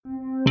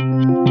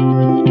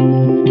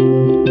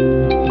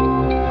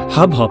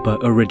Hubhopper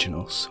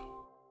Originals.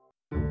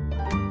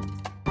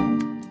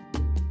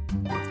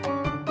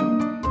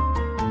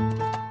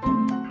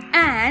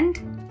 And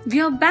we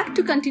are back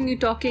to continue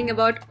talking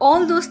about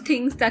all those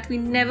things that we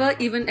never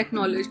even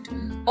acknowledged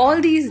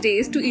all these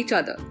days to each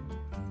other.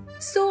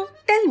 So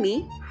tell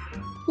me,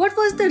 what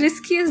was the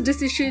riskiest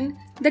decision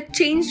that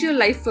changed your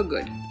life for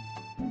good?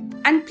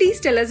 And please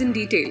tell us in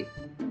detail.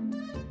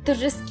 The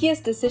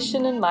riskiest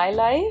decision in my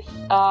life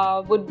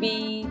would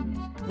be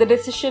the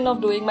decision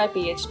of doing my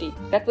PhD.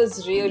 That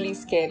was really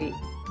scary.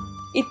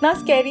 इतना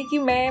scary कि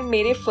मैं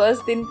मेरे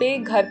first दिन पे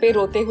घर पे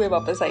रोते हुए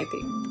वापस आई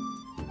थी.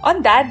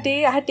 On that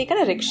day, I had taken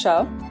a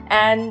rickshaw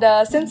and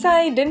since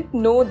I didn't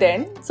know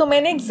then, so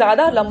मैंने एक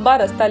ज़्यादा लंबा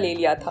रास्ता ले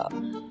लिया था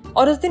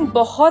और उस दिन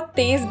बहुत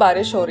तेज़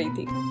बारिश हो रही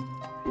थी.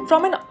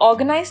 From an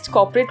organized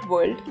corporate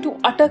world to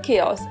utter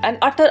chaos and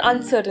utter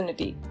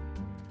uncertainty,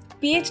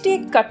 PhD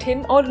एक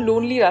कठिन और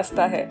lonely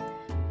रास्ता है.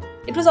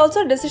 It was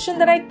also a decision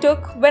that I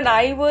took when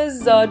I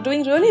was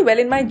doing really well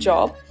in my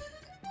job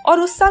और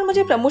उस साल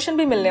मुझे promotion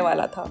भी मिलने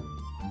वाला था.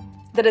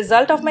 The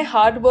result of my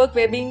hard work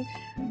were being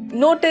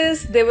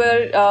noticed, there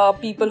were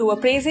people who were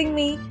praising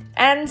me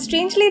and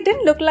strangely it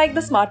didn't look like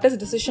the smartest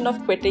decision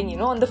of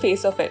quitting, on the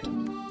face of it.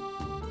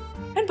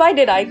 And why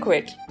did I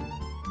quit?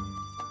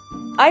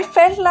 I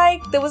felt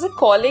like there was a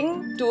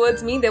calling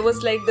towards me.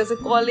 There's a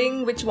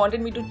calling which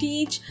wanted me to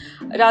teach,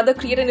 rather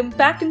create an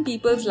impact in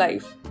people's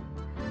life.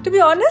 To be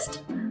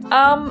honest,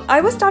 I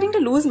was starting to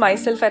lose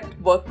myself at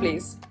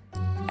workplace.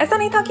 ऐसा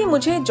नहीं था कि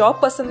मुझे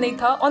job पसंद नहीं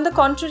था. On the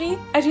contrary,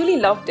 I really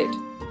loved it.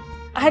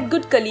 I had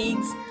good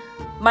colleagues.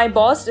 My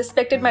boss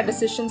respected my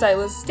decisions I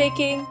was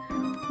taking.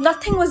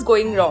 Nothing was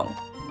going wrong.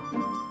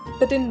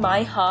 But in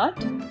my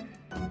heart,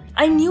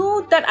 I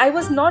knew that I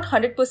was not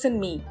 100%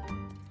 me.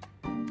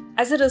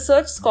 As a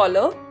research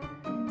scholar,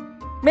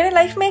 मेरे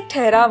life में एक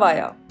ठहराव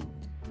आया.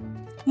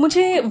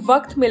 मुझे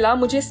वक्त मिला,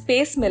 मुझे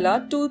space मिला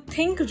to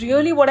think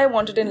really what I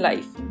wanted in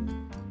life.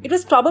 It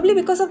was probably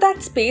because of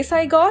that space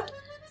I got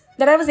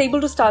that I was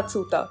able to start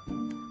Suta.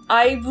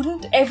 I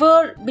wouldn't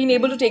ever been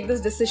able to take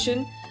this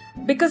decision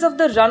because of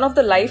the run of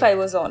the life I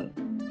was on.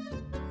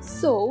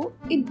 So,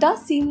 it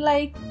does seem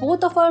like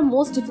both of our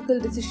most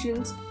difficult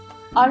decisions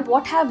are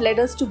what have led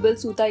us to build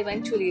Suta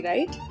eventually,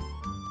 right?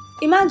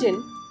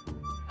 Imagine,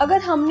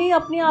 अगर हमने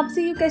अपने आप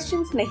से ये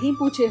questions नहीं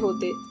पूछे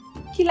होते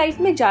कि लाइफ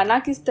में जाना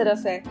किस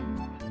तरफ है,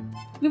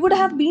 we would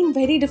have been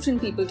very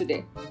different people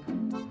today.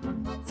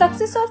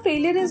 Success or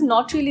failure is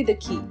not really the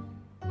key.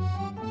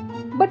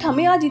 But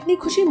हमें आज इतनी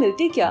खुशी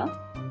मिलती क्या?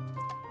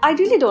 I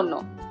really don't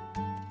know.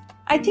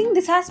 I think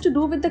this has to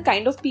do with the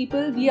kind of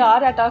people we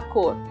are at our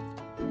core.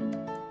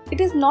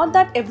 It is not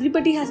that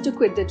everybody has to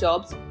quit their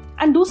jobs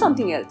and do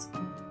something else.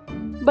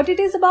 But it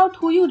is about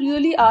who you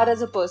really are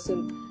as a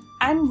person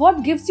and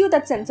what gives you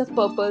that sense of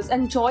purpose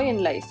and joy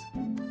in life.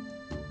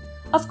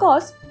 Of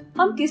course,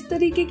 हम किस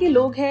तरीके के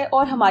लोग हैं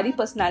और हमारी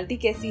personality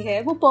कैसी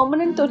है वो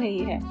permanent तो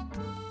नहीं है.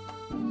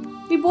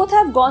 We both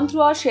have gone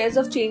through our shares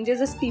of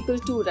changes as people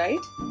too,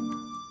 right?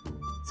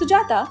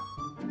 Sujata,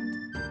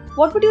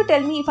 what would you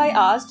tell me if I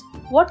asked,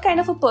 what kind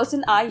of a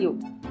person are you?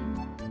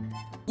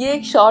 ये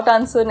एक short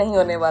answer नहीं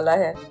होने वाला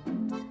है.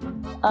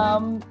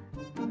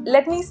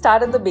 Let me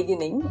start at the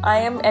beginning. I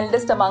am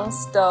eldest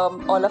amongst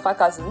all of our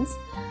cousins.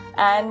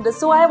 And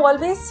so I have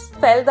always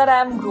felt that I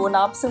am grown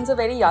up since a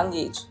very young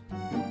age.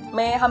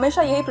 मैं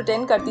हमेशा यही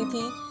pretend करती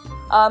थी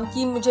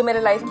कि मुझे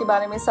मेरे life के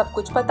बारे में सब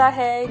कुछ पता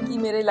है, कि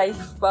मेरे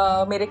लाइफ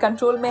मेरे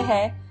कंट्रोल में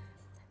है.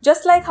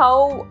 Just like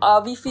how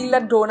we feel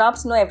that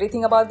grown-ups know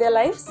everything about their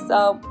lives,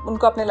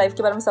 उनको अपने लाइफ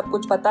के बारे में सब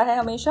कुछ पता है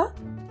हमेशा.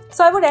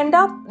 So I would end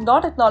up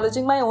not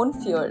acknowledging my own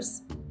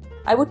fears.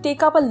 I would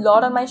take up a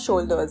lot on my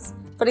shoulders.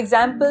 For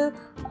example,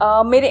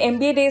 मेरे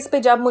MBA days पे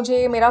जब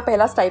मुझे मेरा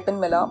पहला stipend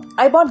मिला,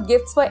 I bought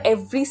gifts for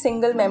every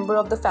single member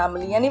of the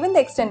family and even the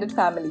extended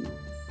family.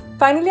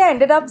 Finally, I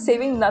ended up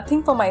saving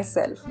nothing for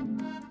myself.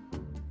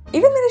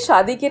 Even मेरी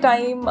शादी के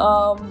time,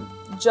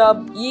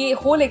 जब ये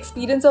whole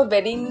experience of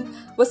wedding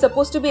was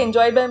supposed to be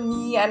enjoyed by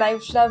me and I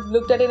should have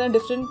looked at it in a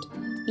different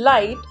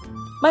light,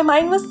 my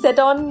mind was set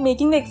on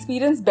making the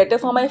experience better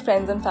for my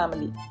friends and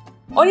family.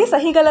 और ये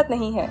सही गलत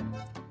नहीं है.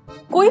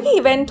 कोई भी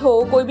event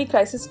हो, कोई भी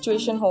crisis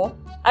situation हो,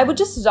 I would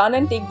just run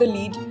and take the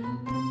lead.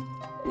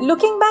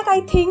 Looking back,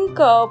 I think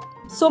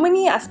so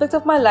many aspects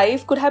of my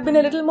life could have been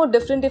a little more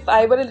different if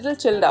I were a little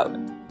chilled out.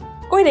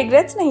 कोई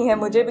regrets नहीं है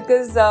मुझे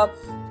because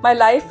my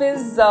life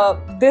is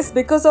this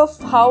because of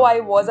how I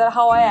was or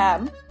how I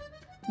am.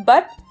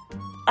 But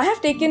I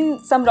have taken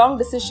some wrong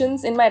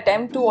decisions in my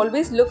attempt to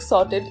always look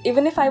sorted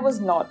even if I was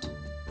not.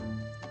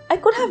 I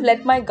could have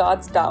let my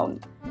guards down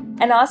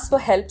and asked for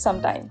help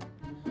sometime.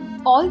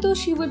 Although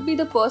she would be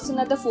the person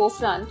at the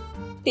forefront,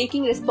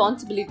 taking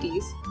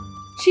responsibilities,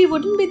 she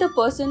wouldn't be the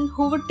person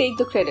who would take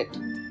the credit.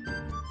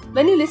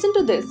 When you listen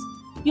to this,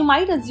 you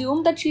might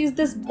assume that she is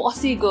this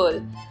bossy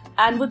girl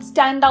and would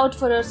stand out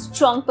for her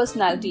strong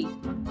personality.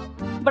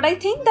 But I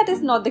think that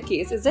is not the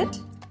case, is it?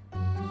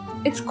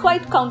 It's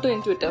quite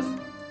counterintuitive.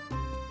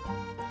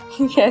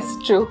 Yes,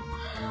 true.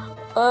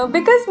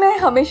 Because मैं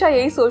हमेशा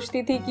यही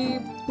सोचती थी कि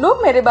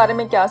लोग मेरे बारे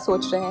में क्या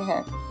सोच रहे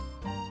हैं,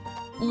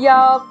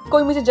 या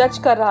कोई मुझे जज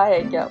कर रहा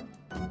है क्या।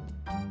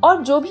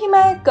 और जो भी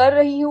मैं कर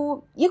रही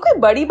हूँ ये कोई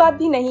बड़ी बात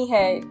भी नहीं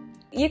है,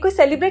 ये कोई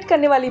सेलिब्रेट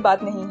करने वाली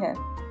बात नहीं है।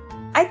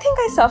 I think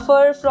I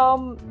suffer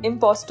from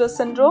impostor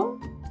syndrome.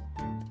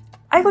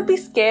 I would be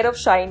square of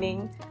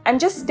shining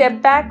and just step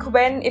back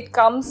when it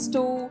comes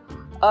to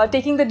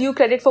taking the due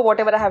credit for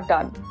whatever I have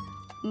done.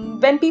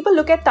 When people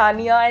look at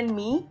Tanya and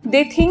me,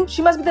 they think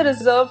she must be the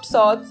reserved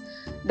sorts,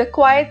 the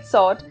quiet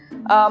sort,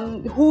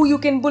 who you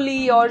can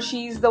bully, or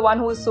she's the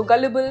one who is so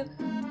gullible.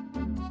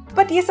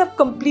 But ये सब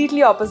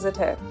completely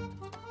opposite है.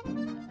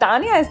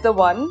 Tanya is the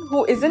one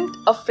who isn't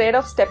afraid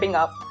of stepping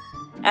up,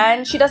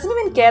 and she doesn't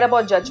even care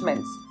about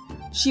judgments.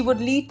 She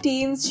would lead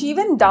teams, she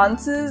even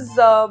dances,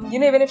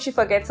 even if she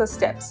forgets her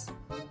steps.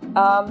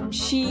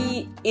 She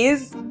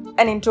is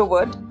an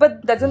introvert, but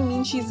doesn't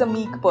mean she's a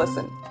meek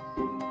person.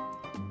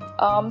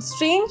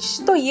 Strange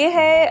तो ये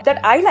है that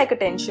I like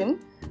attention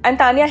and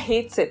Tanya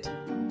hates it.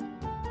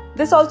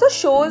 This also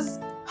shows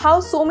how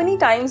so many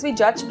times we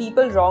judge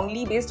people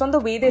wrongly based on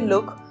the way they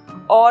look,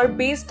 or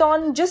based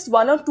on just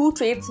one or two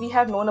traits we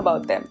have known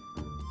about them.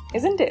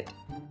 Isn't it?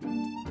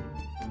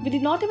 We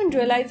did not even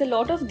realize a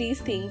lot of these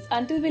things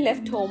until we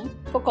left home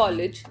for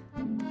college,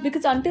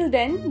 because until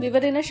then we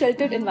were in a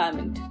sheltered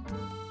environment.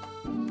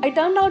 I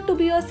turned out to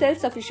be a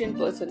self-sufficient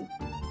person.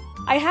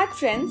 I had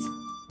friends,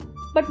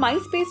 but my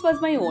space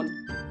was my own.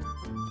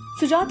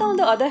 Sujata, on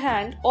the other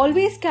hand,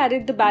 always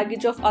carried the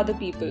baggage of other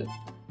people.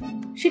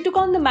 She took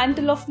on the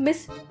mantle of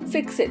Miss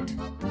Fix-It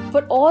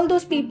for all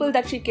those people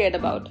that she cared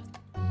about.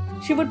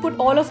 She would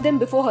put all of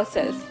them before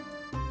herself.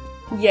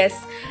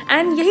 Yes,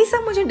 and यही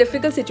सब मुझे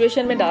difficult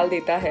situation में डाल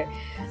देता है.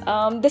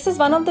 This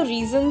is one of the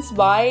reasons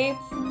why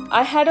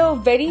I had a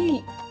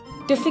very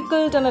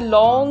difficult and a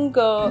long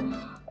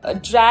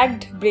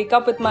dragged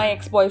breakup with my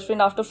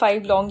ex-boyfriend after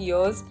 5 long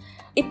years.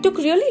 It took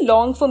really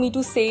long for me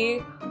to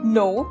say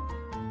no,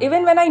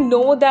 even when I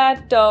know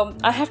that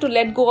I have to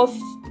let go of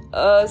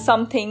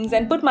some things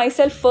and put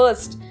myself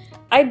first.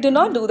 I do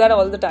not do that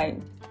all the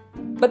time.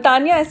 But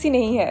Tanya ऐसी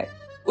नहीं है,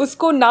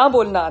 उसको ना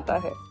बोलना आता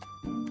है.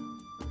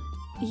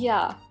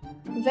 Yeah,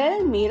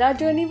 well, मेरा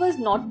journey was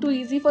not too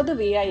easy for the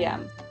way I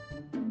am.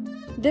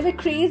 There were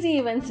crazy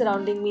events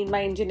surrounding me in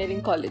my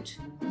engineering college.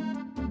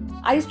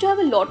 I used to have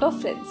a lot of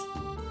friends,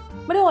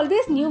 but I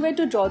always knew where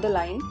to draw the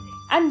line,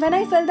 and when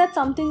I felt that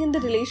something in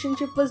the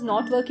relationship was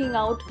not working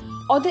out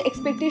or the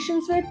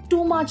expectations were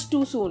too much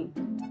too soon,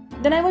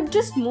 then I would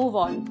just move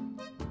on.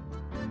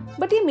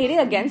 But ये मेरे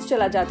against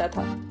चला जाता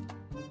था,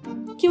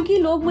 क्योंकि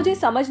लोग मुझे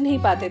समझ नहीं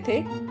पाते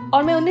थे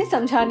और मैं उन्हें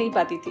समझा नहीं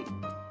पाती थी.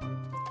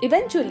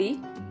 Eventually,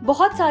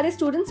 बहुत सारे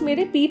स्टूडेंट्स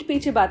मेरे पीठ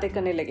पीछे बातें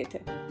करने लगे थे,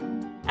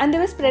 and they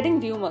were spreading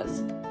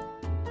rumors.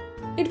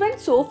 It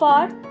went so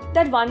far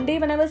that one day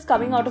when I was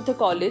coming out of the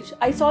college,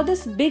 I saw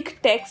this big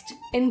text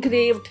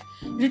engraved,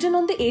 written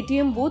on the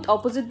ATM booth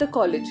opposite the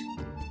college.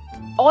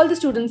 All the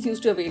students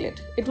used to avail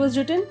it. It was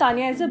written,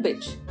 "Tanya is a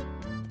bitch."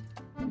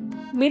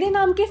 मेरे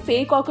नाम के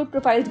fake awkward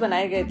profiles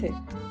बनाए गए थे,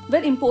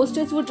 where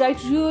imposters would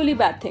write really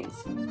bad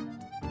things.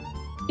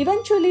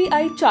 Eventually,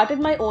 I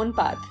charted my own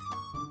path,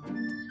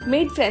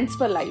 made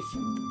friends for life,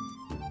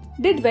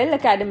 did well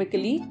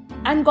academically,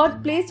 and got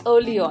placed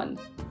early on.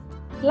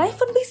 Life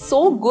would be so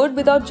good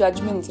without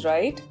judgments,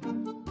 right?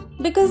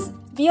 Because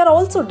we are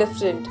all so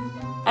different,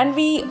 and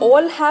we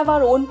all have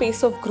our own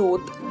pace of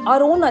growth,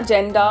 our own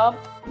agenda,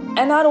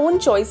 and our own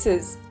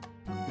choices.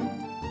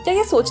 क्या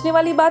ये सोचने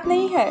वाली बात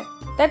नहीं है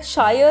that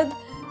शायद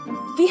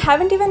we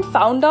haven't even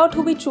found out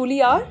who we truly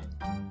are?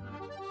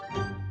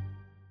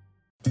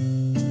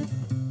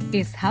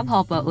 इस hub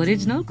hopper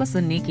original को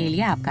सुनने के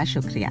लिए आपका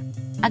शुक्रिया.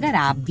 अगर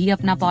आप भी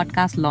अपना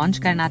पॉडकास्ट लॉन्च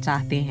करना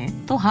चाहते हैं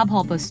तो हब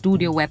हॉपर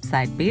स्टूडियो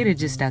वेबसाइट पे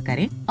रजिस्टर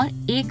करें और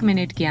 1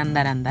 मिनट के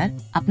अंदर अंदर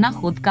अपना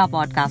खुद का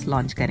पॉडकास्ट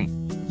लॉन्च करें.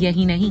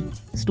 यही नहीं,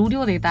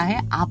 स्टूडियो देता है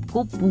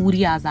आपको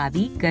पूरी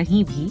आजादी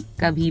कहीं भी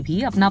कभी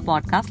भी अपना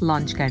पॉडकास्ट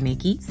लॉन्च करने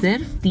की,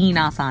 सिर्फ 3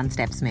 आसान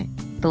स्टेप्स में.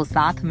 तो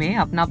साथ में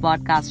अपना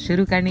पॉडकास्ट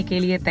शुरू करने के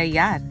लिए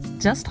तैयार?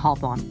 Just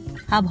hop on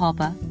hub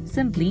hopper,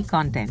 simply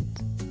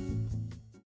content.